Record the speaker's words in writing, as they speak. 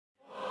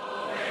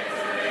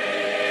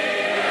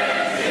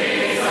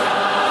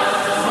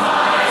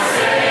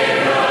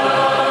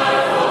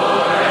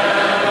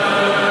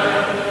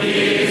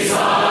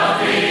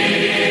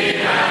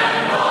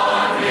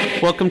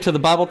welcome to the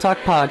Bible Talk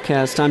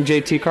Podcast. I'm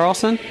JT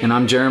Carlson. And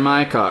I'm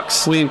Jeremiah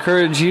Cox. We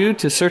encourage you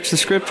to search the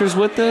Scriptures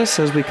with us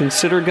as we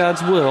consider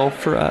God's will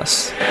for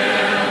us.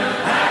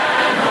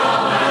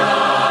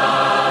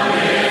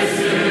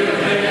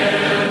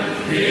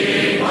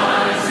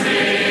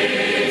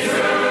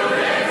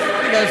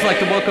 I'd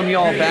like to welcome you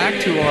all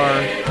back to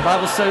our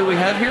Bible study we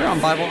have here on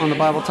the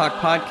Bible Talk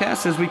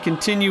Podcast as we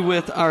continue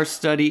with our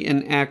study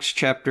in Acts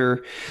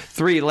chapter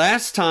 3.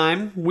 Last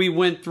time we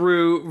went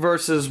through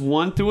verses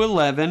 1 through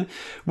 11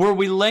 where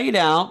we laid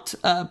out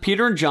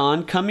Peter and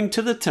John coming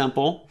to the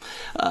temple,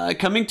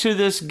 coming to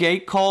this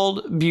gate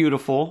called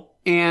Beautiful,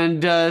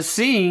 and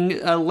seeing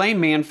a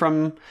lame man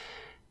from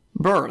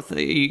birth.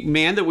 A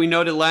man that we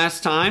noted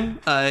last time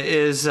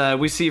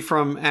we see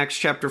from Acts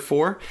chapter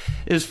 4,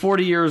 is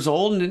 40 years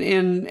old.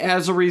 And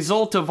as a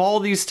result of all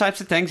these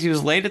types of things, he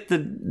was laid at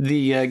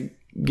the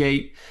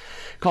gate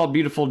called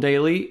Beautiful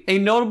daily. A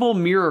notable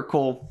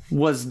miracle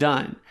was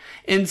done.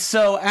 And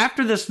so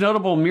after this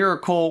notable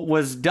miracle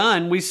was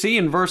done, we see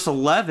in verse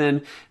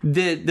 11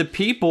 that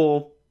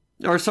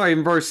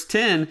in verse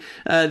 10,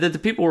 that the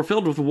people were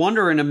filled with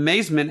wonder and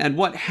amazement at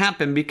what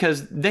happened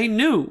because they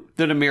knew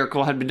that a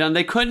miracle had been done.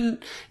 They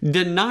couldn't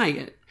deny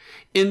it.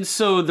 And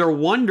so they're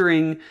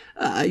wondering,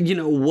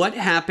 what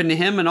happened to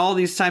him and all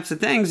these types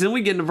of things. Then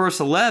we get into verse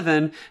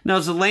 11. Now,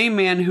 as the lame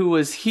man who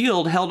was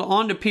healed held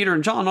on to Peter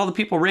and John, all the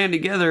people ran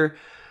together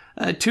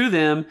to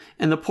them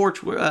in the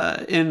porch,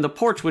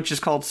 which is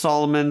called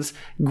Solomon's,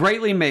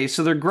 greatly amazed.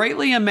 So they're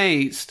greatly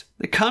amazed.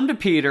 They come to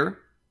Peter.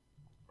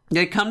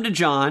 They come to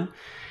John.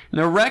 And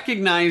they're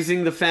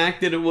recognizing the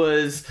fact that it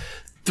was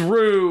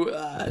through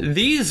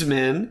these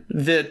men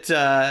that,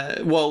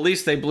 at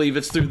least they believe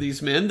it's through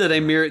these men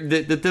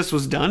that this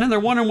was done. And they're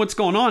wondering what's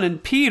going on.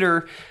 And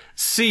Peter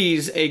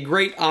sees a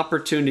great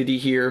opportunity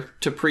here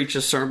to preach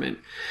a sermon.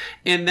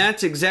 And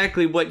that's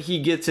exactly what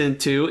he gets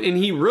into. And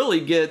he really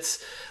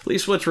gets, at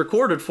least what's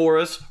recorded for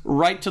us,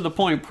 right to the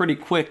point pretty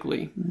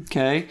quickly.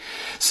 Okay.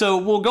 So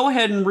we'll go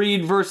ahead and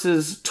read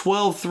verses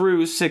 12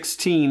 through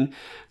 16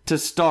 to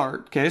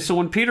start. Okay, so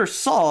when Peter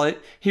saw it,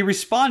 he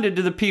responded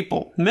to the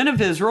people, "Men of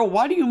Israel,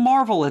 why do you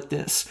marvel at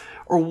this?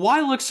 Or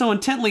why look so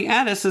intently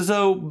at us as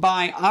though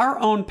by our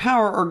own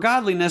power or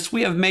godliness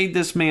we have made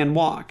this man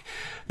walk?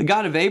 The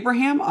God of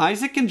Abraham,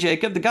 Isaac, and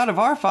Jacob, the God of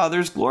our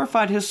fathers,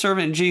 glorified his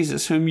servant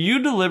Jesus, whom you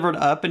delivered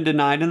up and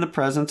denied in the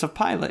presence of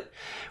Pilate,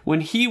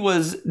 when he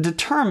was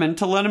determined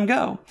to let him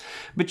go.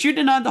 But you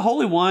denied the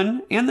Holy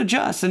One and the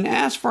just, and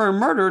asked for a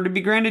murderer to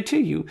be granted to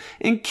you,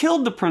 and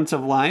killed the Prince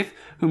of Life,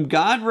 whom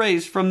God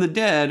raised from the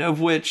dead,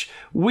 of which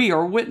we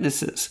are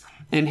witnesses.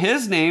 And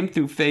his name,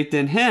 through faith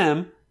in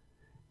him,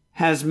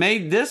 has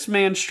made this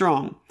man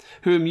strong,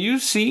 whom you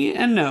see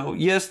and know.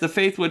 Yes, the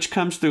faith which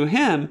comes through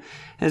him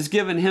has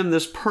given him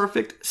this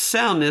perfect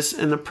soundness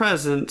in the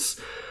presence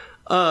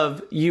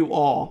of you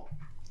all."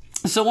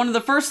 So one of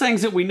the first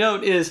things that we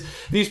note is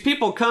these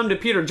people come to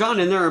Peter and John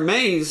and they're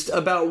amazed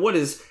about what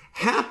has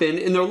happened,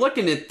 and they're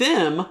looking at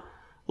them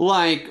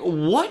like,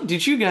 what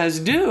did you guys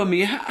do? I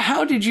mean,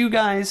 how did you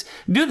guys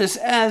do this?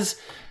 As,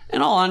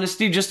 in all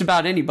honesty, just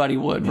about anybody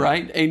would,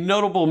 right? A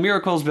notable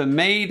miracle has been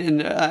made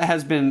and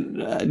has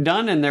been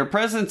done in their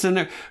presence.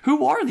 And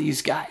who are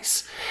these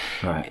guys?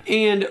 Right.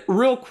 And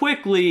real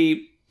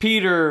quickly,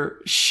 Peter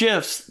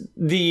shifts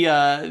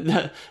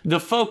the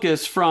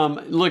focus from,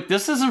 look,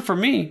 this isn't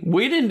from me.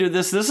 We didn't do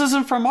this. This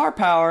isn't from our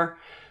power.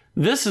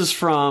 This is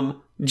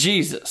from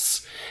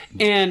Jesus.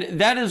 And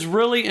that is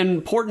really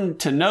important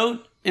to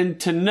note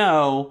and to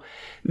know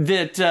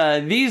that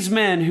these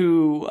men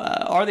who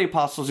are the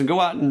apostles and go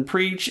out and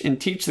preach and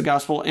teach the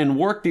gospel and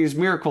work these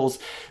miracles,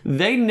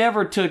 they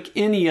never took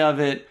any of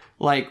it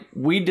like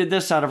we did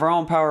this out of our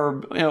own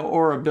power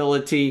or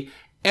ability.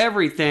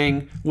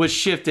 Everything was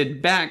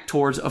shifted back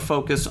towards a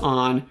focus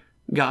on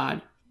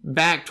God,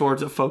 back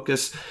towards a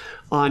focus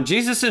on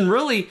Jesus. And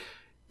really,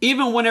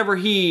 even whenever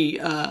he,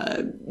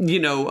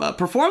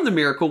 performed the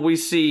miracle, we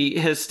see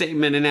his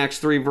statement in Acts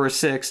 3, verse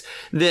 6,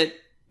 that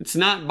it's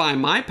not by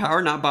my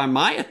power, not by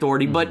my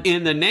authority, but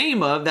in the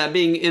name of, that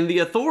being in the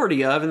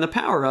authority of, in the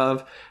power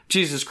of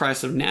Jesus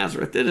Christ of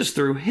Nazareth. It is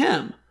through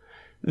him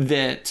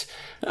that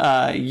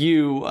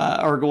you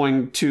are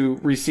going to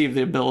receive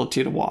the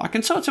ability to walk.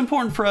 And so it's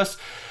important for us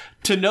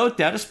to note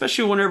that,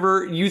 especially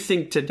whenever you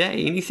think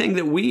today, anything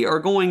that we are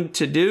going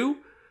to do,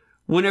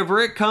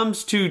 whenever it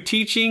comes to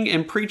teaching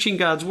and preaching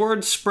God's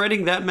word,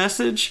 spreading that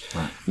message,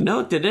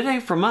 note that it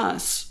ain't from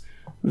us.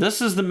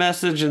 This is the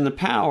message, and the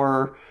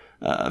power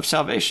of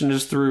salvation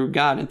is through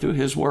God and through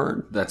his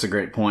word. That's a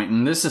great point.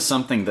 And this is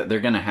something that they're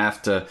going to have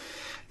to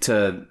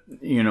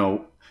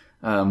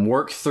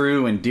work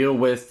through and deal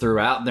with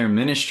throughout their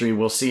ministry.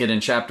 We'll see it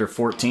in chapter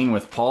 14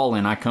 with Paul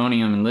in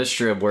Iconium and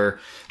Lystra, where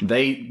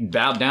they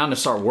bowed down to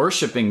start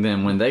worshiping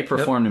them when they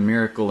performed a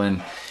miracle.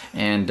 And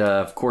And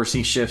of course,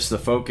 he shifts the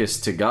focus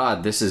to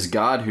God. This is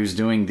God who's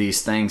doing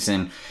these things.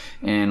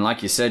 And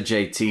like you said,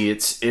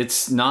 JT,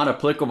 it's not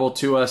applicable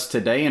to us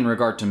today in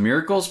regard to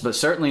miracles, but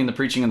certainly in the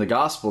preaching of the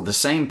gospel. The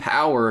same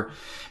power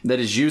that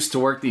is used to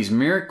work these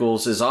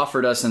miracles is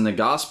offered us in the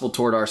gospel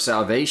toward our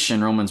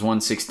salvation. Romans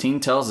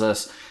 1:16 tells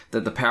us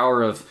that the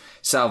power of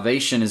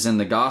salvation is in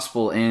the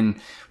gospel. And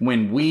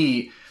when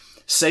we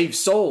save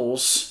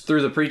souls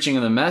through the preaching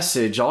of the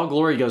message, all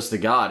glory goes to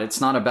God.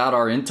 It's not about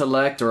our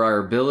intellect or our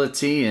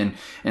ability and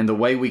the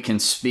way we can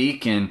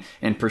speak and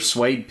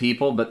persuade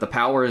people, but the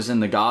power is in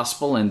the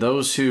gospel. And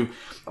those who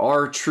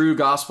are true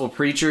gospel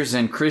preachers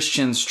and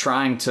Christians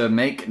trying to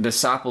make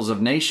disciples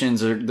of nations,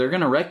 they're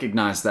going to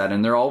recognize that,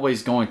 and they're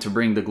always going to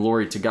bring the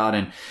glory to God.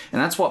 And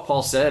that's what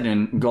Paul said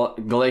in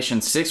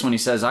Galatians 6 when he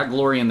says, I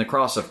glory in the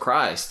cross of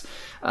Christ.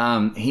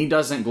 He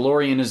doesn't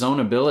glory in his own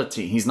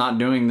ability. He's not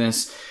doing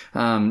this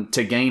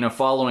to gain a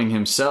following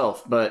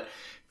himself, but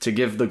to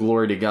give the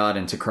glory to God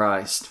and to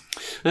Christ.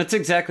 That's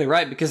exactly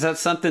right, because that's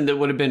something that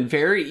would have been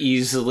very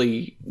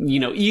easy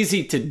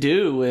to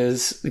do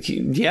is,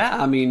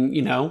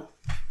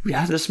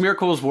 this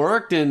miracle has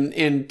worked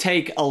and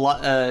take a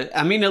lot,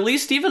 at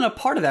least even a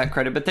part of that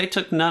credit, but they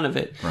took none of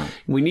it. Right.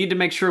 We need to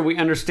make sure we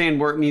understand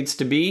where it needs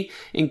to be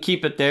and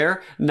keep it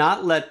there,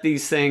 not let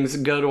these things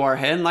go to our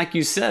head. And like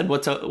you said,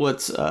 what's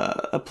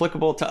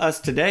applicable to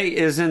us today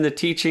is in the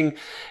teaching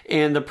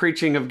and the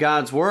preaching of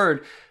God's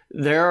word.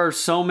 There are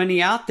so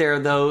many out there,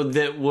 though,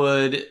 that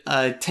would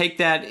take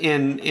that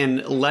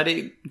and let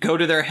it go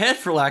to their head,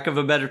 for lack of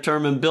a better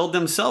term, and build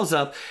themselves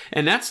up.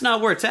 And that's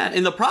not where it's at.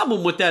 And the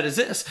problem with that is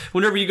this.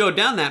 Whenever you go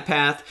down that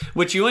path,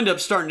 what you end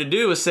up starting to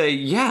do is say,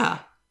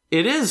 yeah,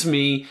 it is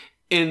me.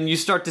 And you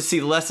start to see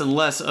less and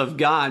less of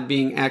God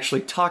being actually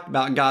talked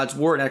about, God's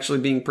word actually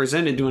being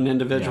presented to an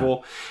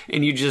individual. Yeah.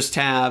 And you just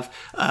have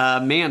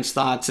man's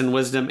thoughts and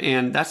wisdom,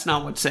 and that's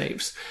not what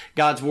saves.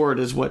 God's word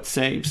is what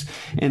saves.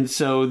 And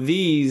so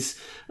these,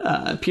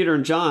 Peter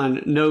and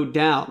John, no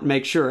doubt,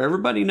 make sure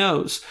everybody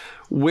knows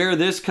where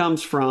this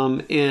comes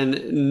from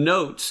and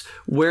notes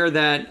where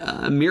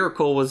that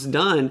miracle was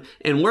done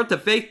and where the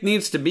faith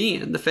needs to be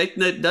in. The faith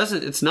that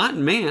it's not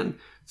in man.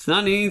 It's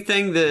not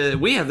anything that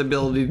we have the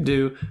ability to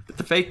do, but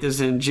the faith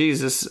is in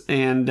Jesus,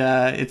 and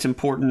it's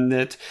important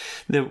that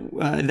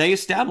they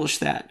establish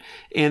that,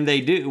 and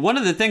they do. One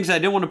of the things I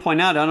did want to point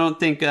out, I don't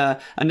think I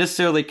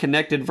necessarily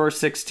connected verse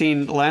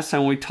 16 last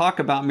time we talked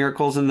about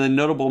miracles and the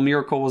notable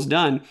miracle was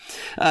done.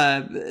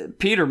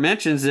 Peter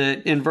mentions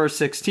it in verse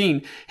 16.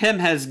 Through him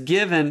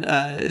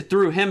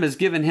has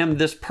given him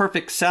this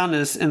perfect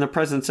soundness in the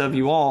presence of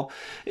you all.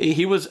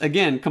 He was,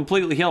 again,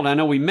 completely healed. I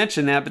know we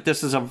mentioned that, but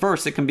this is a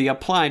verse that can be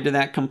applied to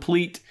that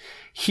complete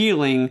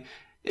healing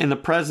in the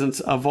presence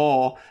of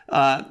all.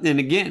 And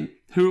again,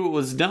 who it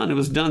was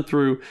done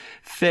through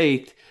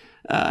faith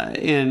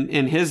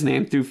in his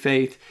name, through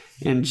faith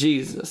in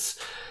Jesus.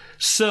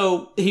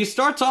 So he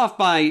starts off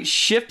by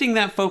shifting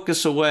that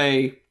focus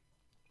away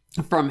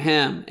from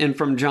him and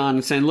from John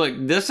and saying, look,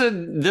 this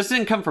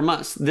didn't come from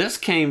us. This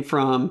came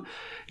from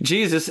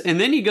Jesus.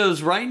 And then he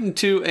goes right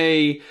into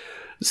a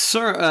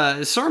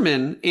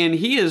sermon, and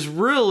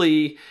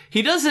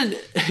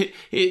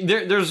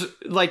there's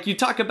like, you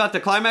talk about the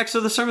climax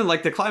of the sermon,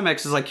 like the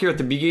climax is like here at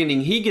the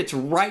beginning. He gets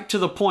right to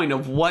the point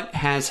of what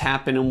has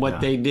happened and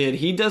what they did.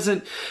 He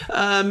doesn't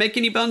make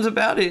any bones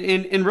about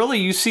it, and really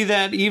you see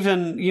that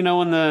even in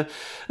the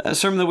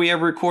sermon that we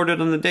ever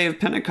recorded on the day of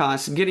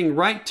Pentecost, getting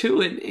right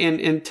to it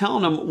and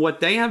telling them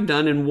what they have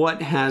done and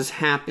what has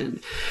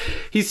happened.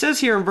 He says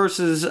here in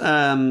verses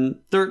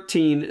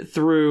 13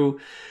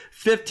 through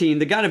 15,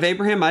 the God of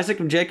Abraham,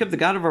 Isaac, and Jacob, the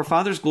God of our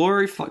fathers,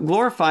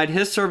 glorified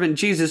his servant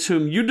Jesus,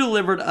 whom you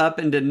delivered up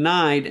and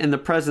denied in the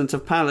presence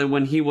of Pilate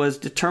when he was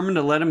determined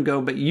to let him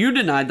go. But you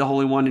denied the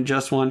Holy One and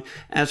Just One.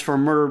 As for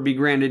murder be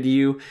granted to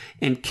you,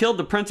 and killed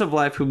the Prince of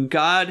Life, whom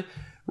God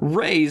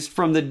raised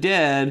from the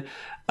dead,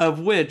 of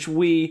which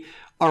we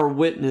are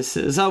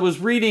witnesses. I was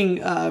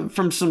reading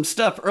from some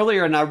stuff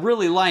earlier, and I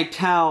really liked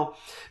how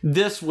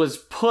this was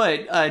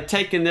put,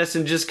 taking this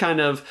and just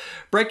kind of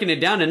breaking it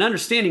down and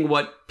understanding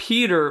what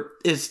Peter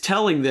is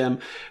telling them.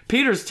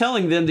 Peter's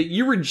telling them that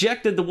you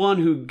rejected the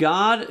one who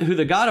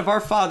the God of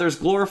our fathers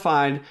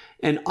glorified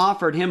and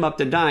offered him up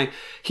to die.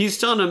 He's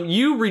telling them,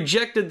 you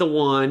rejected the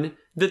one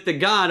that the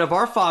God of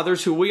our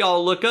fathers, who we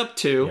all look up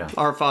to,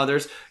 our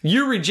fathers,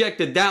 you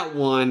rejected that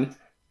one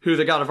who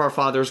the God of our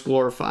fathers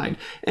glorified.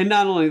 And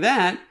not only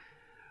that,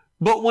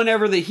 but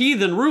whenever the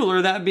heathen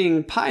ruler, that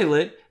being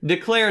Pilate,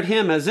 declared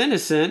him as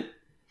innocent,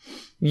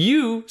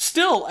 you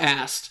still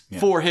asked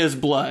for his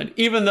blood.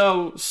 Even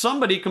though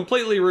somebody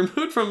completely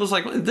removed from him was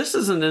like, this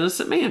is an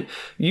innocent man.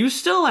 You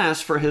still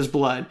asked for his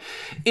blood.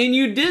 And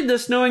you did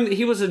this knowing that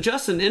he was a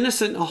just and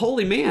innocent, a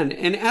holy man,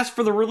 and asked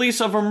for the release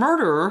of a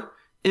murderer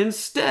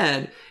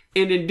instead.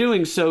 And in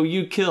doing so,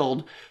 you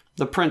killed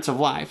the Prince of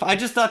Life. I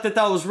just thought that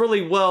was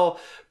really well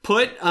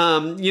put,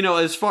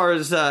 as far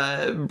as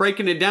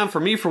breaking it down for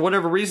me. For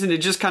whatever reason, it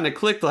just kind of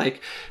clicked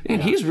like,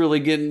 man, he's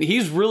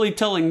really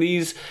telling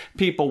these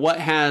people what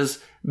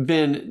has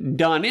been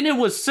done. And it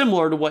was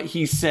similar to what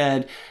he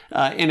said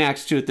in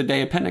Acts 2 at the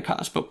day of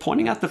Pentecost, but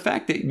pointing out the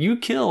fact that you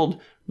killed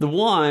the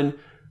one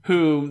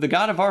who the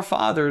God of our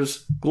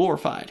fathers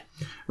glorified.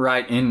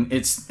 Right, and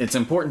it's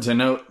important to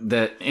note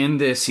that in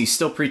this, he's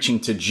still preaching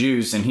to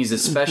Jews, and he's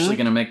especially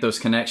going to make those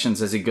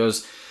connections as he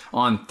goes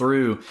on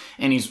through,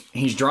 and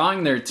he's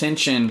drawing their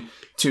attention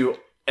to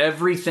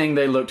everything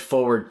they looked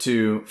forward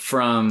to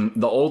from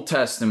the Old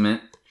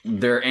Testament,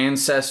 their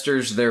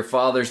ancestors, their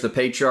fathers, the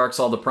patriarchs,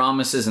 all the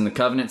promises and the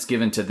covenants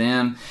given to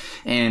them,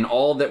 and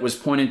all that was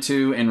pointed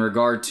to in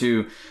regard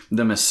to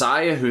the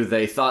Messiah, who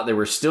they thought they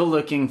were still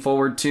looking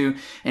forward to.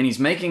 And he's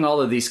making all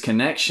of these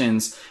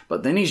connections,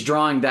 but then he's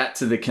drawing that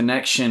to the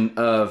connection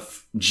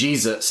of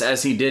Jesus,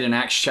 as he did in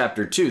Acts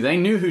chapter 2. They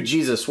knew who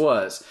Jesus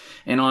was.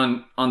 And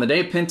on the day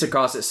of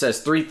Pentecost, it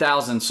says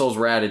 3,000 souls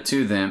were added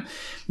to them.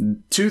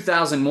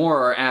 2,000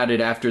 more are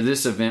added after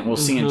this event. We'll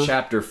see in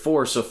chapter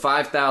 4. So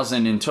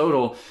 5,000 in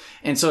total.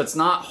 And so it's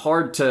not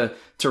hard to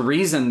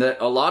reason that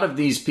a lot of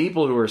these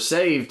people who are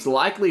saved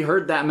likely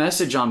heard that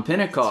message on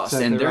Pentecost.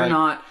 Exactly,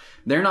 and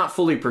they're not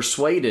fully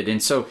persuaded.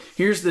 And so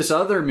here's this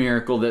other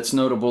miracle that's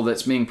notable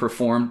that's being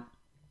performed.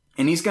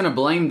 And he's going to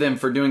blame them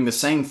for doing the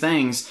same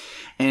things.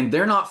 And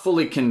they're not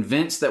fully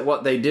convinced that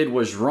what they did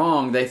was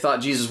wrong. They thought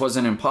Jesus was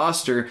an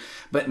imposter,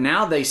 but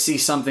now they see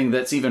something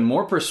that's even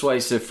more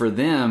persuasive for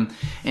them.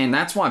 And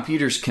that's why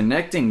Peter's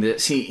connecting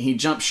this. He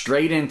jumped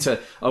straight into,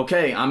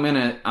 okay, I'm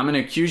gonna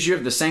accuse you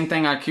of the same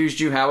thing I accused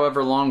you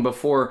however long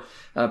before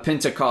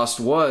Pentecost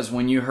was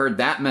when you heard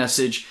that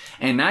message.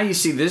 And now you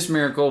see this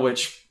miracle,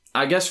 which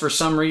I guess for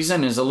some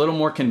reason is a little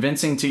more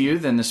convincing to you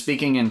than the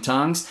speaking in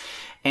tongues.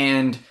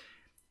 And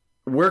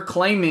we're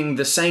claiming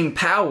the same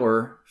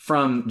power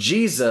from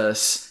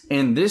Jesus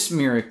in this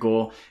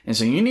miracle. And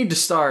so you need to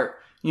start,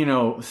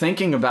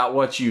 thinking about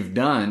what you've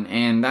done.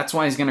 And that's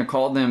why he's going to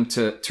call them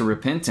to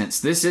repentance.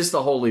 This is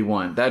the Holy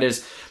One. That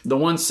is the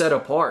one set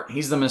apart.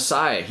 He's the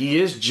Messiah. He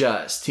is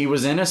just. He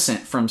was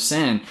innocent from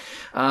sin.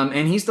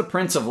 And he's the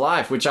Prince of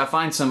Life, which I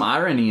find some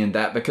irony in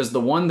that, because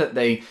the one that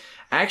they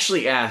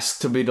actually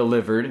asked to be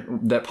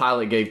delivered, that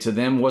Pilate gave to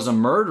them, was a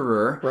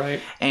murderer.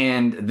 Right.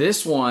 And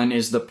this one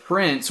is the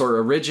prince or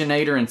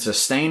originator and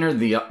sustainer,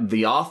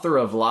 the author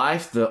of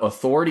life, the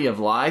authority of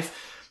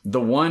life,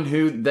 the one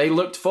who they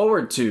looked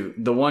forward to,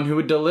 the one who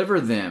would deliver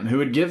them, who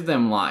would give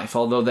them life,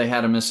 although they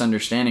had a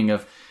misunderstanding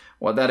of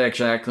what that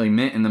exactly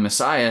meant in the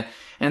Messiah.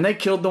 And they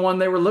killed the one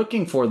they were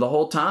looking for the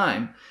whole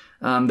time.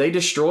 They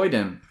destroyed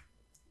him.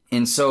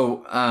 And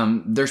so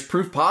there's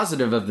proof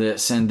positive of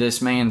this and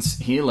this man's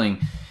healing.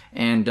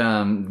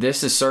 And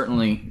this is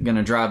certainly going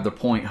to drive the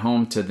point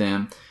home to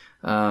them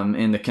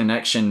in the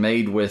connection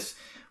made with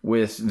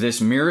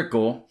this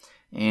miracle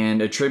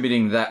and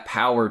attributing that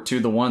power to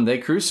the one they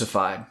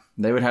crucified.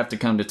 They would have to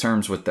come to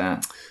terms with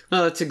that.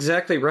 No, that's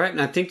exactly right.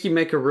 And I think you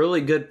make a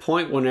really good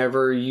point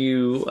whenever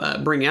you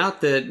bring out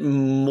that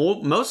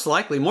most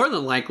likely, more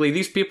than likely,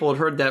 these people had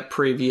heard that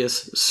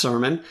previous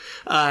sermon,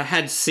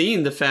 had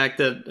seen the fact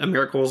that a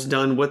miracle was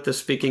done with the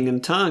speaking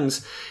in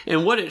tongues.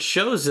 And what it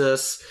shows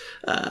us,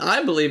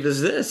 I believe,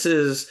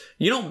 is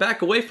you don't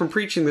back away from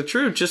preaching the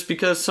truth just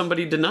because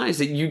somebody denies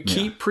it. You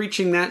keep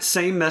preaching that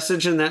same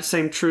message and that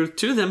same truth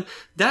to them.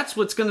 That's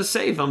what's going to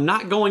save them,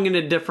 not going in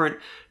a different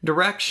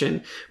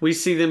direction. We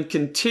see them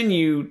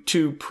continue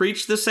to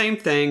preach the same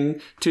thing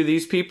to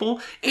these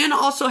people and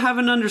also have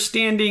an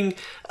understanding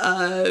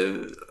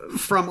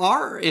from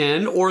our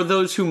end, or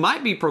those who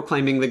might be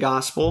proclaiming the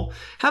gospel,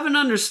 have an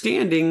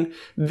understanding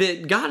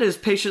that God is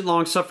patient,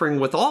 long-suffering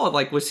with all,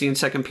 like we see in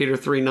 2 Peter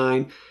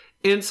 3:9.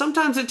 And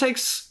sometimes it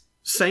takes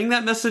saying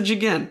that message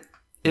again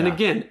and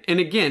again and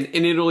again,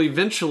 and it'll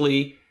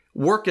eventually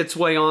work its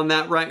way on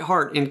that right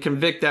heart and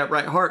convict that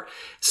right heart.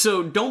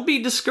 So don't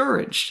be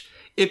discouraged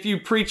if you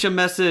preach a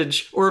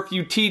message or if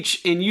you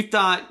teach and you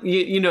thought,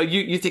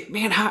 you think,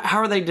 man, how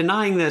are they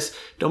denying this?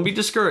 Don't be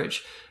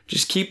discouraged.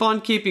 Just keep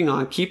on keeping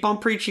on. Keep on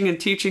preaching and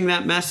teaching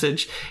that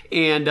message.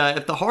 And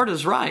if the heart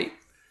is right,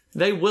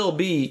 they will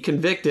be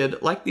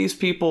convicted like these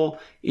people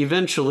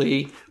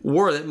eventually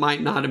were that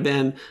might not have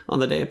been on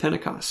the day of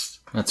Pentecost.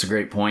 That's a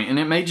great point. And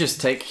it may just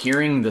take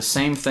hearing the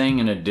same thing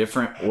in a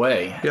different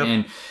way. Yep.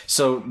 And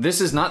so this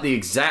is not the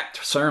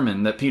exact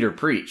sermon that Peter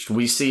preached.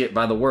 We see it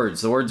by the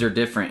words. The words are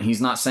different.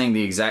 He's not saying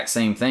the exact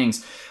same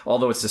things,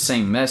 although it's the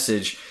same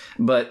message,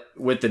 but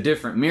with the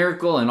different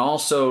miracle and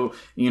also,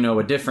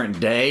 a different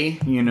day,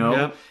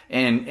 Yep.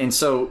 And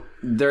so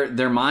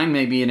their mind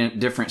may be in a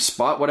different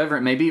spot, whatever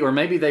it may be, or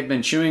maybe they've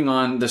been chewing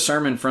on the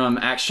sermon from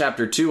Acts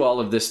chapter 2 all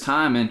of this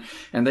time,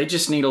 and they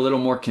just need a little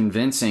more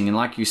convincing. And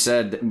like you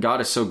said,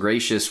 God is so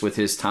gracious with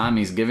his time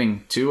he's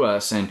giving to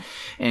us,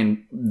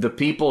 and the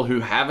people who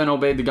haven't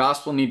obeyed the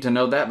gospel need to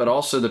know that, but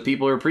also the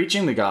people who are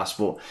preaching the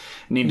gospel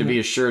need to be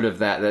assured of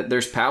that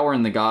there's power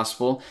in the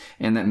gospel,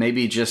 and that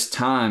maybe just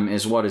time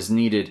is what is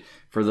needed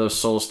for those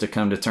souls to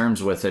come to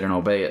terms with it and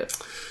obey it.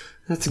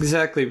 That's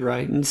exactly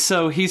right. And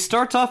so he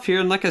starts off here,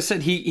 and like I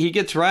said, he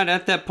gets right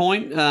at that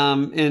point,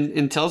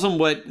 and tells them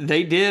what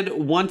they did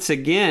once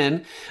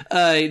again.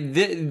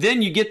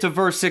 Then you get to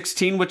verse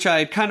 16, which I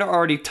had kind of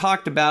already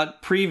talked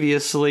about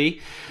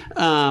previously,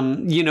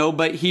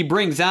 but he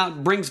brings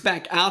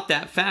back out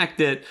that fact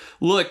that,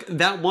 look,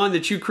 that one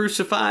that you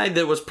crucified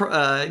that was,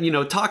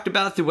 talked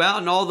about throughout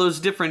and all those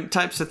different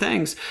types of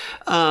things,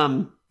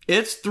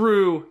 it's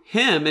through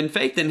him and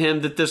faith in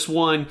him that this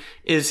one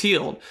is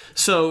healed.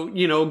 So,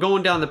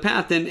 going down the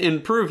path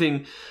and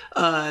proving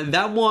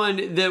that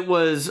one that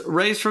was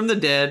raised from the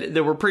dead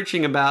that we're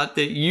preaching about,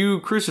 that you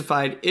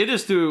crucified, it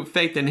is through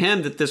faith in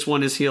him that this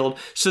one is healed.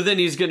 So then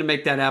he's going to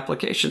make that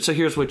application. So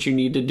here's what you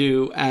need to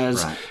do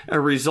as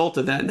a result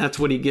of that. And that's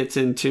what he gets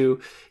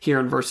into here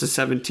in verses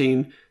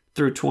 17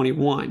 through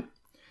 21.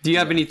 Do you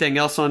have anything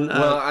else on?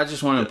 Well, I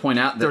just wanted to point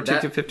out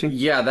that 15?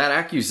 That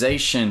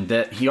accusation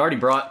that he already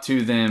brought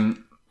to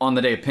them on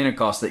the day of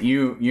Pentecost, that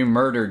you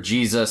murdered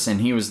Jesus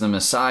and he was the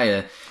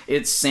Messiah,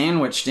 it's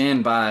sandwiched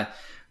in by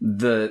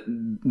the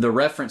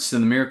reference to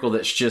the miracle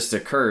that's just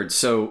occurred.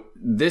 So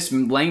this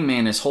lame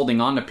man is holding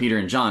on to Peter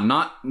and John,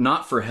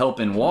 not for help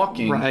in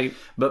walking, right,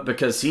 but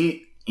because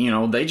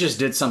they just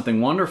did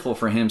something wonderful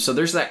for him. So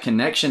there's that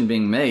connection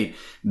being made.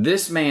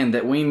 This man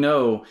that we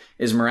know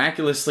is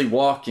miraculously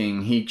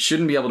walking, he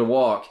shouldn't be able to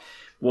walk.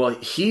 Well,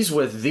 he's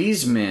with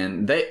these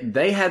men.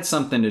 They had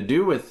something to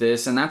do with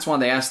this, and that's why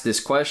they asked this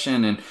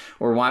question,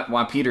 or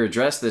why Peter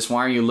addressed this.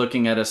 Why are you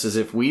looking at us as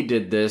if we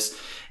did this?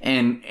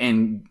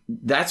 And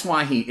that's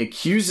why he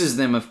accuses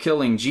them of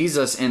killing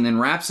Jesus, and then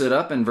wraps it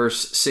up in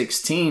verse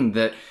 16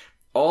 that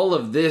all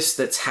of this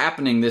that's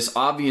happening, this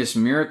obvious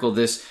miracle,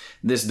 this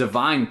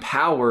divine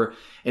power,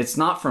 it's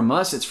not from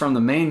us, it's from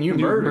the man you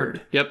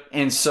murdered. Yep.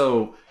 And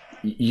so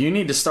you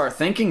need to start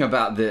thinking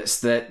about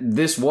that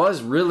this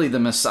was really the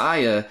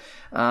Messiah.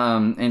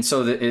 And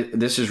so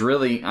this is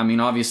really,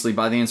 obviously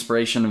by the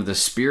inspiration of the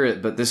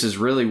Spirit, but this is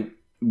really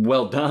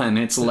well done.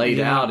 It's laid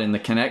out, and the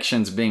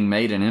connections being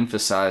made and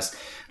emphasized,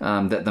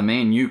 that the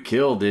man you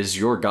killed is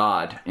your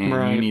God,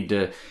 and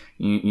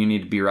you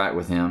need to be right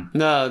with him.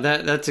 No,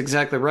 that's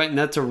exactly right. And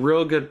that's a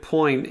real good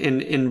point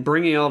in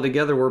bringing it all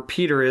together where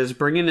Peter is,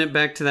 bringing it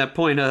back to that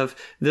point of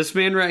this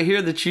man right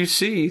here that you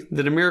see,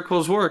 that a miracle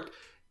has worked.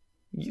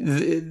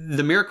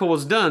 The miracle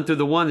was done through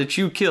the one that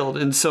you killed.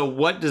 And so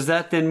what does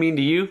that then mean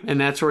to you? And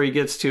that's where he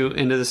gets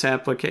into this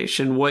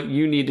application, what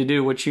you need to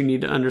do, what you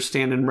need to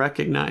understand and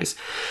recognize.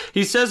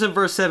 He says in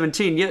verse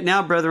 17, "Yet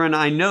now, brethren,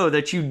 I know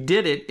that you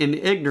did it in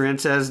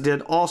ignorance, as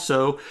did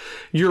also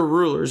your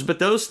rulers. But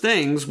those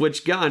things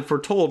which God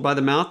foretold by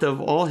the mouth of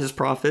all his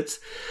prophets,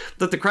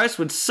 that the Christ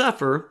would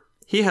suffer,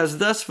 he has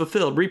thus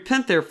fulfilled.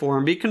 Repent therefore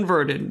and be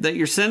converted, that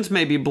your sins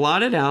may be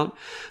blotted out,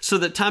 so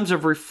that times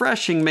of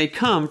refreshing may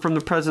come from the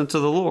presence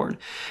of the Lord,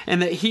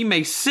 and that he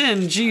may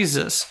send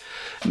Jesus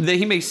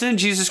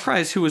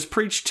Christ, who was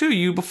preached to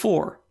you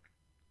before,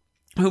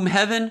 whom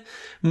heaven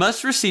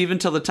must receive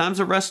until the times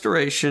of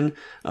restoration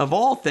of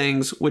all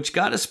things, which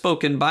God has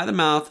spoken by the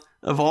mouth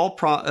of all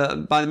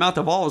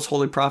his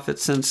holy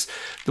prophets since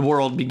the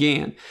world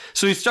began."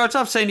 So he starts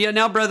off saying, "Yet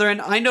now,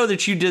 brethren, I know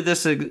that you did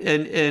this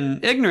in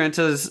ignorance,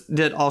 as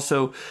did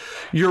also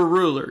your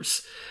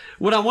rulers."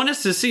 What I want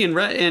us to see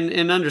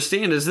and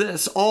understand is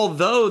this: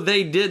 although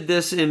they did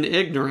this in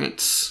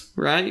ignorance,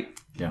 right?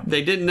 Yeah.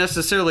 They didn't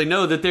necessarily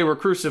know that they were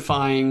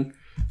crucifying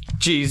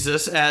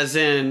Jesus, as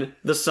in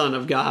the Son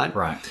of God.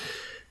 Right.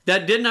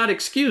 That did not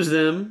excuse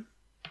them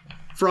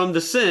from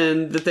the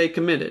sin that they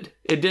committed.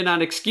 It did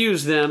not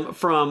excuse them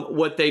from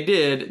what they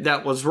did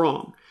that was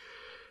wrong.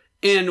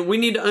 And we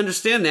need to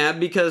understand that,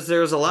 because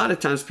there's a lot of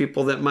times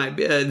people that might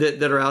be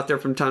that are out there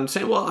from time to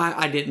say, well,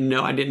 I didn't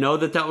know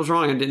that was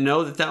wrong. I didn't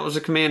know that was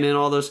a command, and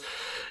all those.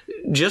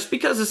 Just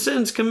because a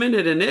sin's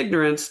committed in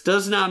ignorance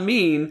does not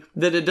mean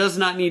that it does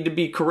not need to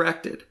be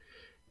corrected.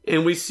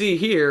 And we see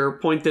here a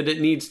point that it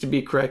needs to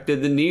be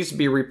corrected, that needs to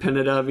be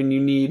repented of, and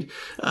you need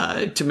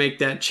to make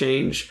that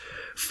change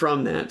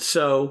from that.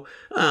 So,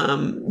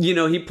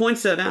 he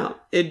points that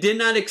out. It did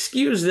not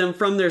excuse them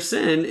from their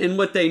sin. And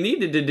what they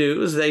needed to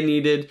do is they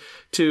needed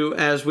to,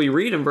 as we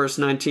read in verse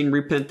 19,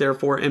 repent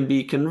therefore and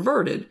be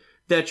converted,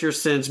 that your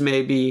sins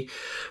may be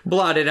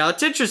blotted out.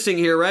 It's interesting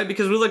here, right?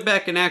 Because we look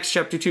back in Acts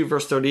chapter 2,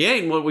 verse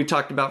 38, and what we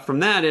talked about from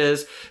that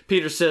is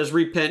Peter says,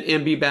 repent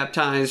and be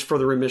baptized for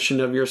the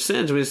remission of your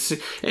sins.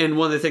 And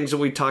one of the things that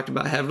we talked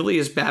about heavily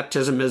is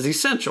baptism is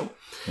essential.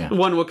 Yeah.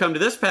 One will come to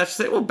this passage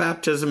and say, well,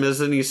 baptism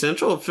isn't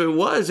essential. If it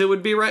was, it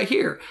would be right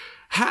here.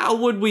 How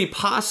would we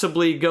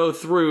possibly go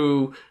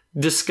through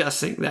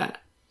discussing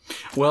that?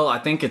 Well, I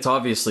think it's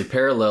obviously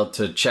parallel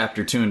to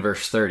chapter 2 and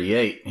verse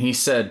 38. He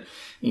said,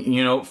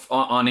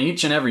 on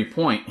each and every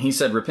point, he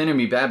said, repent and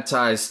be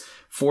baptized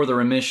for the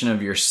remission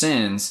of your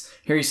sins.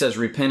 Here he says,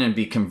 repent and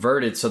be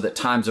converted so that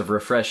times of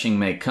refreshing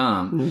may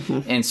come.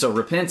 Mm-hmm. And so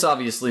repent's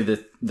obviously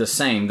the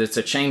same. That's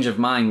a change of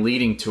mind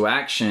leading to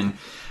action.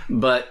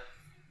 But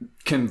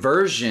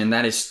conversion,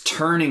 that is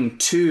turning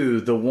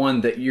to the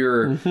one that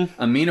you're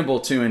amenable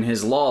to in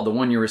his law, the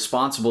one you're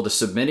responsible to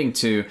submitting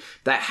to,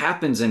 that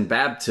happens in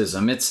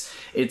baptism.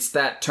 It's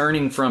that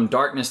turning from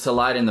darkness to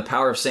light and the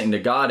power of Satan to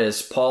God,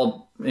 as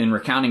Paul, in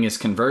recounting his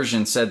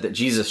conversion, said that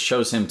Jesus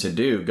chose him to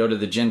do. Go to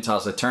the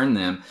Gentiles to turn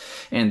them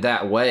in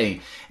that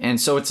way. And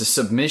so it's a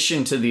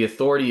submission to the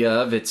authority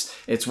of,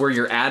 it's where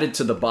you're added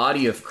to the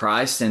body of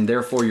Christ, and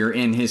therefore you're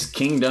in his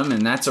kingdom,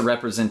 and that's a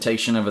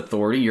representation of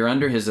authority. You're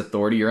under his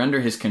authority, you're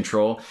under his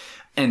control,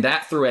 and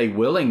that through a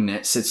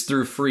willingness. It's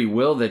through free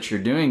will that you're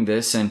doing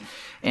this, and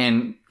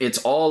it's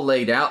all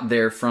laid out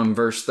there from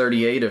verse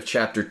 38 of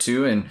chapter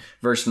 2 and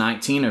verse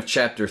 19 of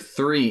chapter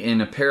 3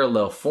 in a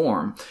parallel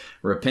form.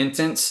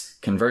 Repentance,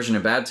 conversion,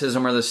 and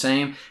baptism are the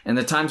same, and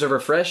the times of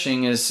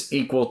refreshing is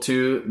equal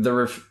to the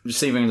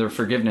receiving the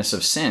forgiveness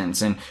of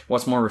sins. And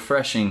what's more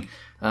refreshing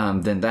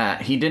than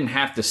that? He didn't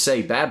have to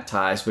say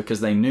baptized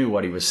because they knew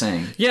what he was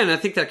saying. Yeah, and I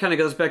think that kind of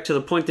goes back to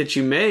the point that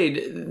you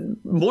made.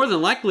 More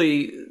than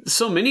likely,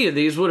 so many of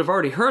these would have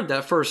already heard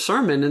that first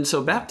sermon, and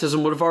so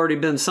baptism would have already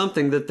been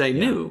something that they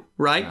knew,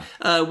 right?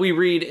 Yeah. We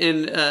read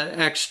in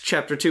Acts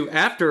chapter 2,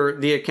 after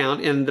the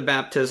account and the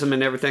baptism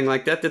and everything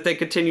like that, that they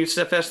continued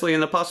steadfastly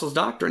in the apostles'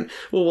 doctrine.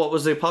 Well, what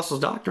was the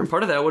apostles' doctrine?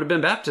 Part of that would have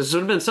been baptism.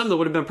 It would have been something that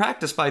would have been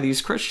practiced by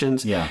these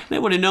Christians. Yeah. They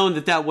would have known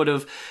that that would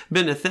have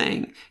been a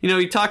thing. You know,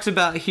 he talks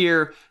about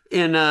here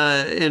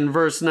in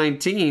verse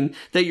 19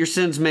 that your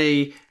sins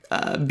may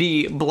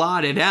be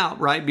blotted out,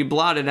 right? Be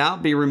blotted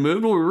out, be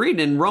removed. Well, we read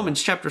in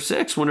Romans chapter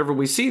 6, whenever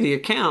we see the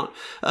account,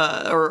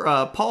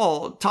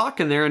 Paul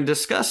talking there and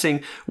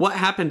discussing what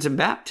happens in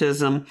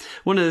baptism,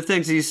 one of the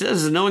things he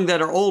says is, knowing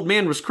that our old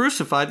man was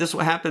crucified, this is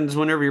what happens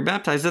whenever you're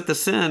baptized, that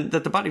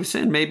the body of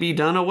sin may be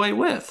done away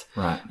with.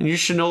 Right. And you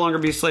should no longer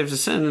be slaves of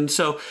sin. And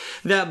so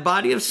that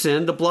body of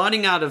sin, the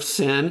blotting out of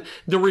sin,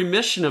 the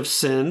remission of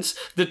sins,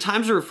 the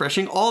times of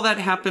refreshing, all that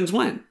happens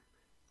when?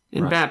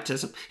 In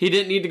baptism. He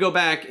didn't need to go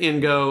back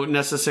and go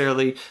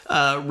necessarily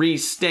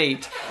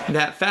restate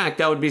that fact.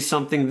 That would be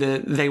something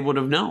that they would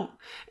have known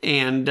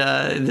and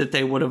that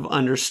they would have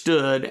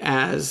understood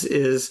as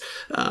is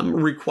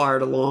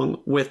required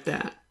along with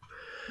that.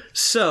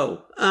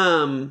 So,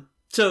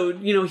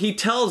 you know, he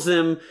tells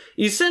them,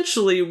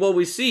 essentially what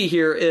we see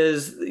here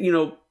is, you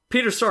know,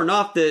 Peter's starting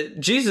off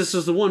that Jesus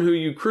is the one who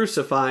you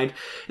crucified.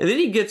 And then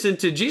he gets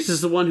into Jesus,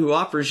 the one who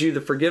offers you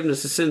the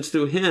forgiveness of sins.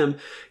 Through him,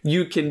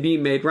 you can be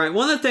made right.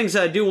 One of the things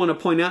I do want to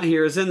point out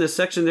here is in this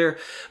section there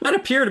might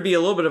appear to be a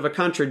little bit of a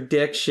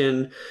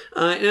contradiction.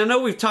 And I know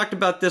we've talked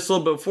about this a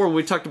little bit before when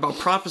we talked about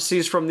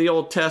prophecies from the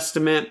Old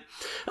Testament,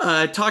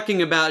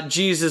 talking about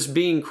Jesus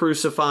being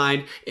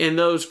crucified and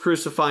those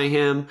crucify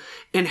him.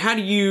 And how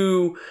do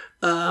you...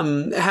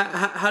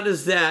 how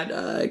does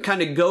that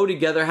kind of go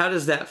together? How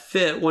does that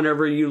fit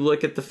whenever you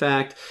look at the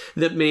fact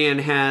that man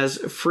has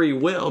free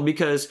will?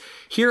 Because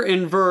here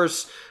in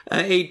verse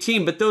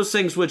 18, but those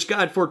things which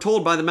God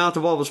foretold by the mouth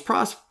of all his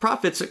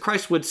prophets that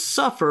Christ would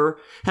suffer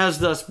has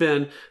thus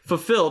been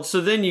fulfilled. So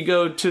then you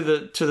go to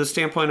the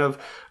standpoint of,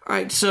 all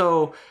right,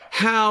 so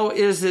how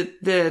is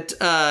it that,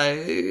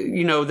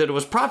 you know, that it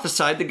was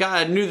prophesied that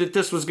God knew that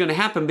this was going to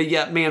happen, but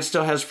yet man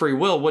still has free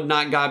will? Would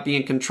not God be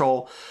in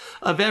control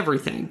of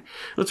everything?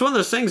 It's one of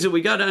those things that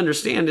we got to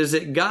understand is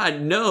that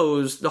God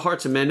knows the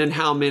hearts of men and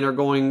how men are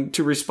going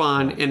to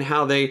respond and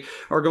how they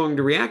are going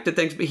to react to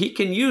things, but he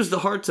can use the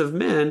hearts of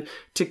men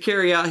to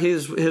carry out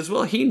his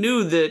will. He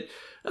knew that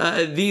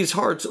these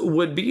hearts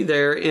would be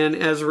there, and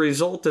as a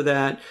result of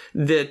that,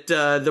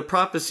 the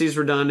prophecies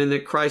were done and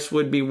that Christ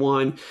would be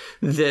one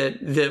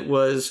that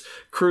was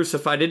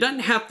crucified. It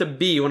doesn't have to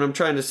be, what I'm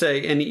trying to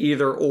say, an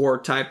either or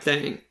type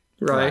thing,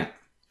 right?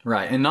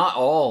 Right, and not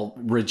all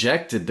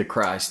rejected the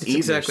Christ either.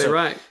 Exactly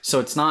right. So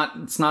it's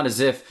not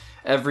as if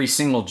every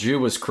single Jew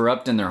was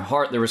corrupt in their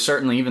heart. There were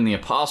certainly even the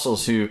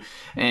apostles who,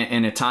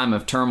 in a time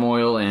of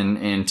turmoil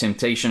and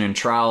temptation and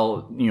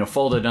trial, you know,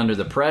 folded under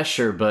the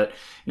pressure. But,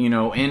 you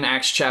know, in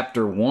Acts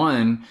chapter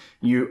 1,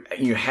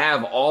 you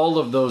have all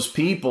of those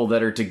people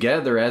that are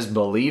together as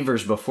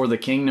believers before the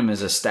kingdom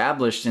is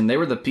established, and they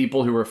were the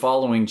people who were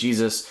following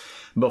Jesus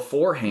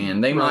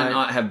beforehand. They might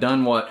not have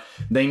done what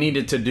they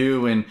needed to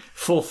do in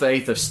full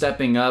faith of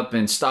stepping up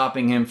and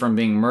stopping him from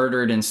being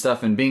murdered and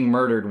stuff and being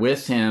murdered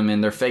with him,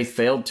 and their faith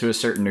failed to a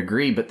certain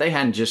degree, but they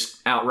hadn't just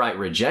outright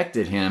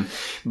rejected him.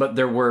 But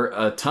there were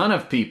a ton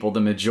of people, the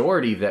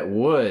majority, that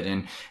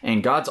would,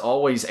 and God's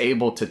always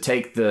able to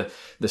take the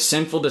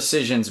sinful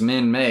decisions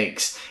men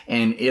makes,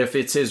 and if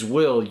it's his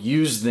will,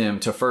 use them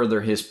to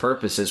further his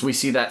purposes. We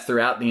see that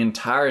throughout the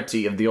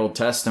entirety of the Old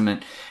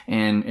Testament,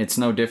 and it's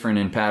no different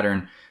in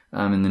pattern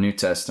in the New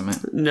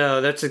Testament.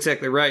 No, that's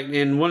exactly right.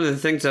 And one of the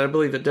things that I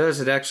believe it does,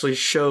 it actually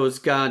shows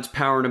God's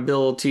power and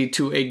ability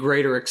to a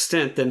greater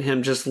extent than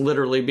him just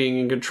literally being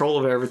in control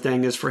of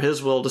everything, is for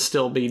his will to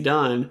still be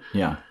done.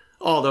 Yeah.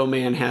 Although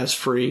man has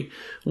free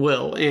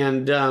will.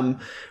 And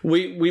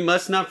we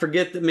must not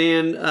forget that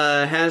man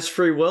has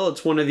free will.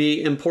 It's one of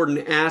the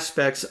important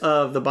aspects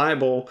of the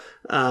Bible,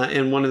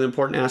 and one of the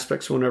important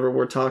aspects whenever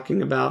we're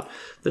talking about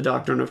the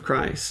doctrine of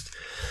Christ.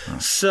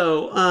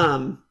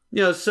 So,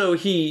 So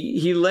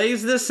he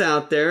lays this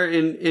out there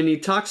and he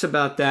talks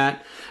about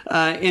that.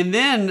 And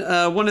then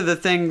one of the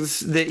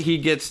things that he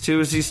gets to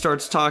is he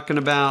starts talking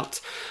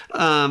about,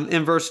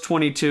 in verse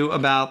 22,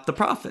 about the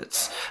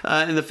prophets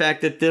and the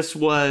fact that this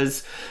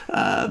was,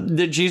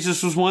 that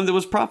Jesus was one that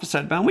was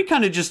prophesied about. And we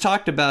kind of just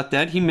talked about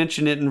that. He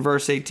mentioned it in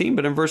verse 18,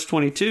 but in verse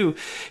 22,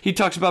 he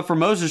talks about, for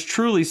Moses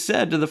truly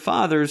said to the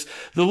fathers,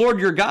 the Lord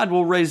your God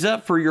will raise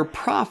up for you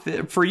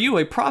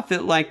a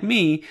prophet like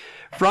me,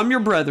 from your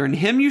brethren.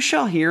 Him you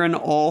shall hear in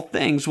all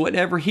things,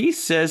 whatever he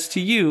says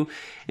to you.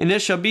 And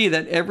it shall be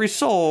that every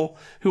soul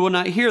who will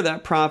not hear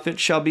that prophet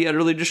shall be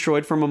utterly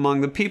destroyed from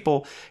among the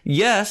people.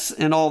 Yes,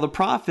 and all the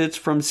prophets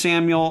from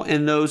Samuel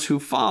and those who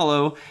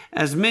follow,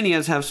 as many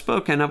as have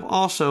spoken, have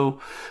also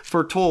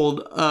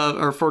foretold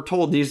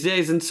these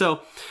days. And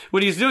so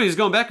what he's doing is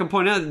going back and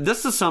pointing out that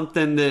this is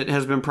something that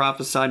has been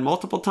prophesied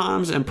multiple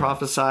times and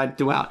prophesied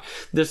throughout.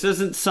 This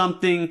isn't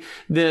something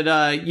that,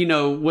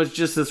 was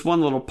just this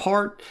one little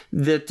part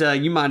that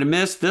you might have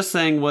missed. This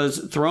thing was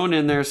thrown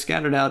in there,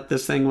 scattered out.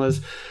 This thing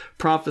was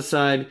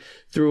prophesied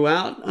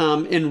throughout,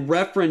 in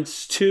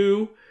reference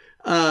to,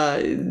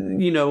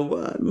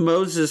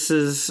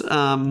 Moses's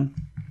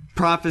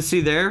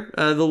prophecy there.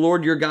 The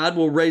Lord your God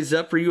will raise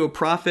up for you a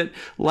prophet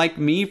like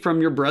me from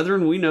your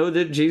brethren. We know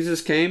that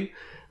Jesus came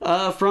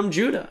from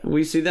Judah.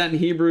 We see that in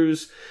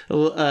Hebrews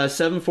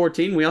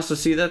 7:14. We also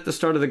see that at the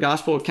start of the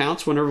gospel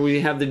accounts whenever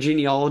we have the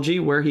genealogy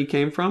where he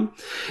came from.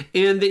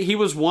 And that he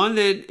was one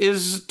that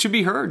is to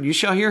be heard. You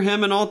shall hear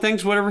him in all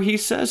things, whatever he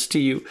says to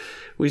you.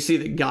 We see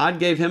that God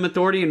gave him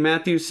authority in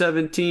Matthew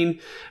 17,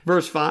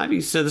 verse 5.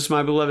 He said, this is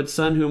my beloved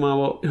son, whom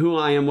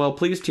I am well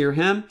pleased to hear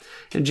him.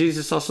 And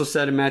Jesus also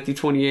said in Matthew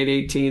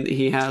 28:18 that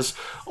he has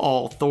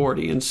all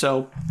authority. And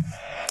so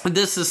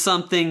this is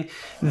something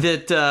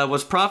that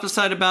was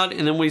prophesied about,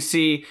 and then we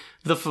see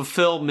the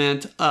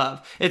fulfillment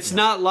of. It's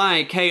not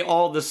like, hey,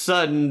 all of a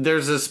sudden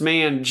there's this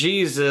man,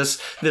 Jesus,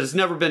 that's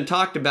never been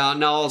talked about.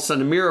 Now all of a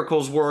sudden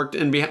miracles worked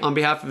on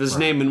behalf of his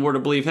name and we're to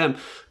believe him.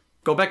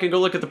 Go back and go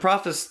look at the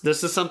prophets.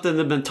 This is something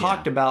that's been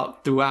talked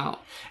about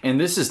throughout.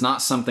 And this is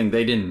not something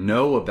they didn't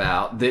know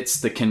about. That's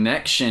the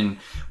connection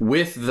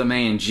with the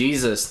man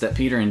Jesus that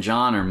Peter and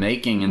John are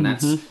making. And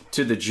that's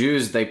to the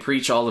Jews. They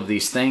preach all of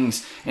these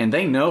things and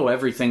they know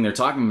everything they're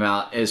talking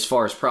about as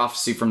far as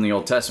prophecy from the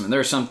Old Testament.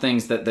 There are some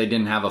things that they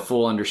didn't have a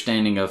full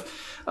understanding of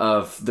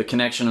the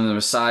connection of the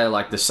Messiah,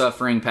 like the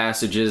suffering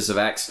passages of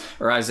Acts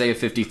or Isaiah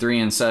 53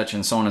 and such,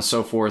 and so on and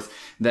so forth,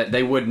 that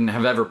they wouldn't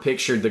have ever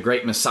pictured the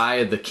great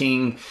Messiah, the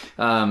king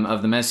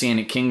of the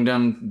Messianic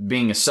kingdom,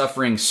 being a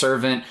suffering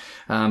servant,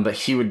 but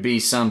he would be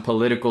some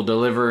political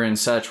deliverer and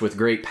such with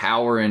great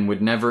power and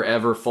would never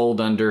ever fold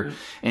under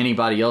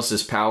anybody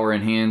else's power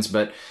and hands.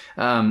 But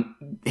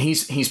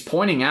he's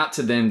pointing out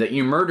to them that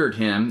you murdered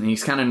him, and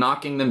he's kind of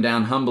knocking them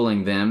down,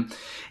 humbling them,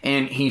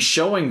 and he's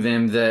showing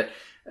them that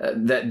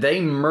they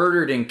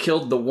murdered and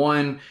killed the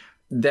one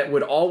that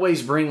would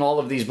always bring all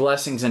of these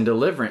blessings and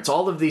deliverance.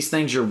 All of these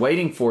things you're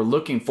waiting for,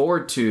 looking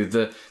forward to.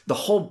 The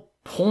whole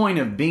point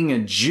of being a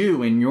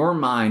Jew in your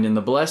mind and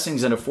the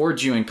blessings that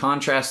afford you in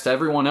contrast to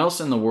everyone else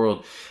in the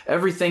world,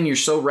 everything you're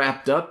so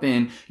wrapped up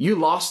in, you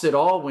lost it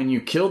all when you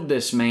killed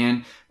this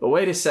man. But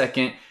wait a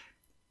second,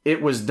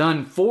 it was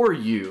done for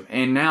you,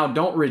 and now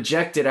don't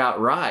reject it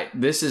outright.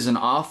 This is an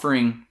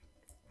offering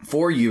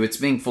for you. It's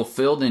being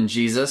fulfilled in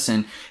Jesus,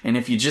 and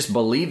if you just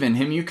believe in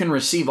him, you can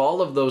receive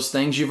all of those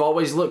things you've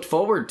always looked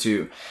forward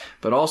to.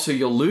 But also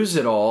you'll lose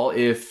it all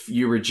if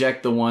you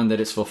reject the one that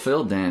it's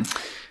fulfilled in.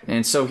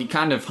 And so he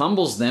kind of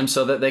humbles them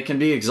so that they can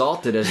be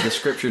exalted, as the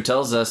scripture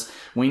tells us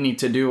we need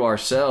to do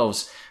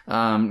ourselves.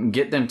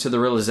 Get them to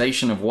the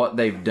realization of what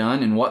they've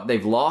done and what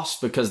they've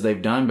lost because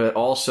they've done, but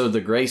also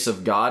the grace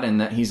of God and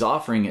that he's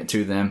offering it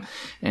to them,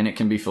 and it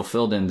can be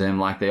fulfilled in them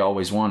like they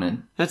always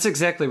wanted. That's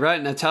exactly right.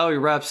 And that's how he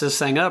wraps this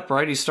thing up,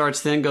 right?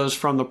 He goes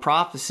from the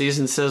prophecies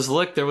and says,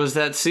 look, there was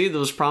that seed that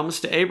was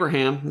promised to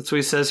Abraham. That's what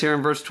he says here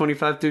in verse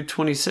 25 through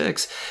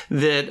 26,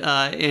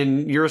 that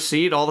in your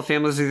seed, all the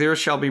families of the earth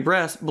shall be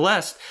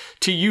blessed.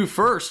 To you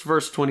first,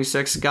 verse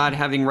 26, God,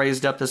 having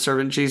raised up the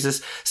servant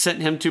Jesus,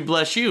 sent him to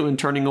bless you and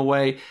turning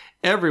away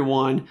every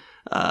one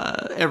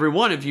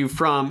of you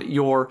from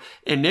your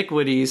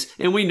iniquities.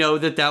 And we know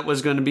that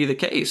was going to be the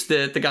case,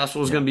 that the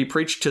gospel was going to be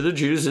preached to the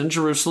Jews in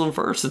Jerusalem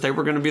first, that they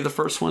were going to be the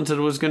first ones that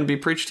it was going to be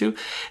preached to.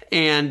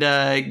 And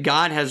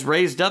God has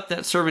raised up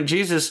that servant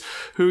Jesus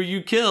who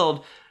you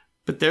killed.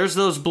 But there's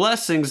those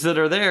blessings that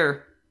are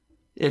there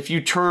if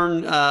you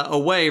turn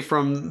away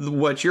from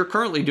what you're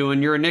currently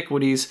doing, your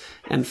iniquities,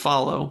 and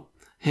follow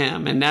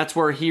him. And that's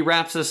where he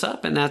wraps this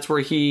up, and that's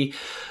where he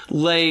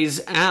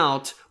lays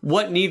out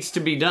what needs to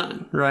be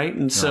done, right?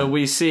 And so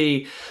we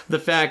see the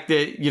fact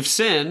that you've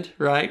sinned,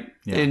 right?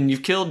 Yeah. And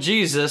you've killed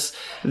Jesus.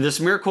 This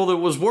miracle that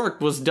was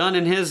worked was done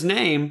in his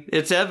name.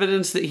 It's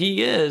evidence that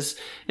he is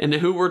and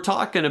who we're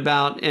talking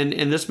about. And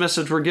this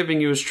message we're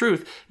giving you is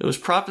truth. It was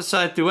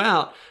prophesied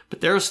throughout,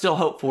 but there is still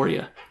hope for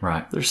you.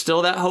 Right. There's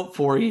still that hope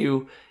for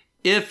you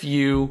if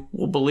you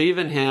will believe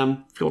in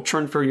him, if you'll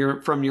turn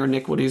from your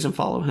iniquities and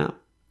follow him.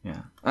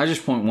 Yeah. I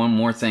just point one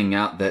more thing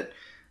out, that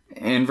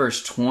in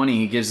verse 20,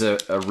 he gives a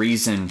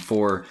reason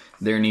for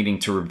their needing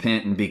to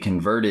repent and be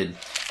converted.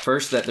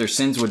 First, that their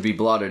sins would be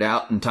blotted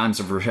out and times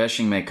of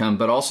refreshing may come,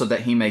 but also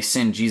that he may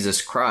send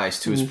Jesus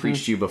Christ, who has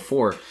preached you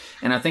before.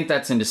 And I think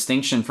that's in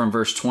distinction from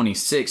verse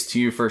 26. To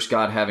you, first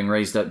God, having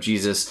raised up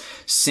Jesus,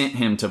 sent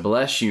him to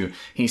bless you.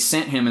 He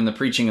sent him in the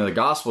preaching of the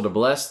gospel to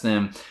bless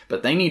them,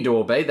 but they need to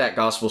obey that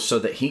gospel so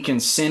that he can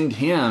send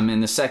him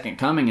in the second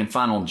coming and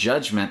final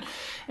judgment.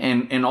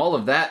 And all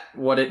of that,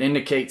 what it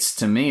indicates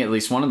to me, at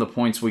least one of the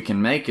points we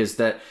can make, is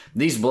that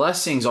these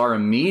blessings are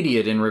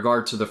immediate in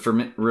regard to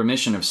the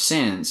remission of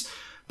sins,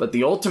 but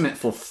the ultimate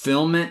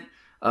fulfillment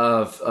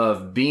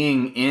of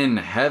being in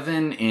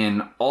heaven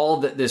and all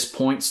that this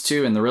points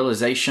to and the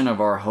realization of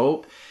our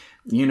hope,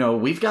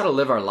 we've got to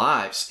live our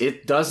lives.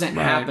 It doesn't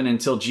happen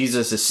until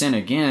Jesus is sent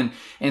again.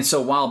 And so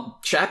while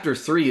chapter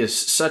 3 is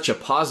such a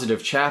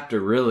positive chapter,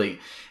 really,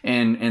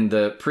 and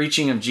the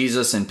preaching of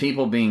Jesus and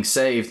people being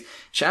saved,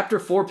 chapter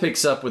 4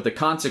 picks up with the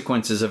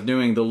consequences of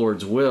doing the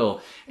Lord's will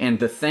and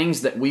the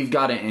things that we've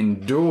got to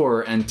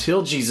endure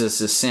until Jesus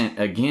is sent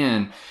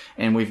again.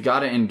 And we've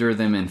got to endure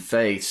them in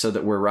faith so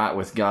that we're right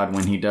with God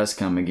when he does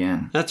come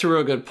again. That's a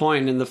real good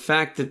point. And the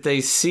fact that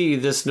they see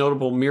this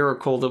notable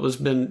miracle that has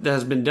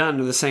been done,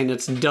 and they're saying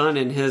it's done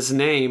in his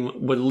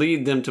name, would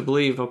lead them to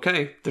believe,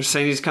 okay, they're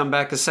saying he's come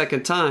back a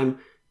second time.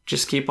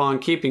 Just keep on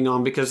keeping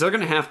on, because they're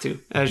going to have to,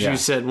 as you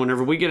said,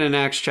 whenever we get in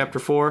Acts chapter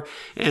 4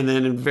 and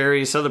then in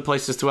various other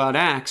places throughout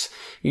Acts,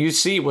 you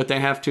see what they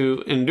have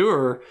to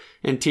endure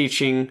in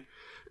teaching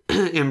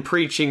and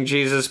preaching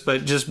Jesus,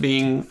 but just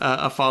being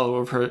a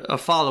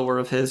follower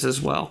of his as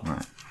well.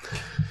 Right.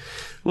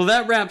 Well,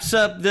 that wraps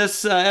up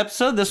this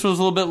episode. This was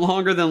a little bit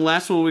longer than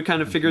last one. We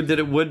kind of figured that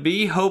it would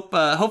be.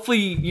 Hopefully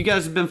you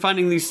guys have been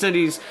finding these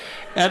studies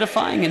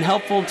edifying and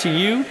helpful to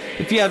you.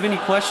 If you have any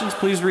questions,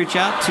 please reach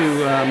out to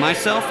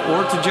myself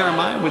or to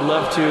Jeremiah. We'd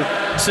love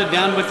to sit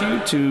down with you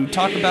to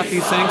talk about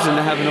these things and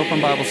to have an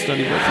open Bible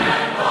study with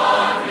you.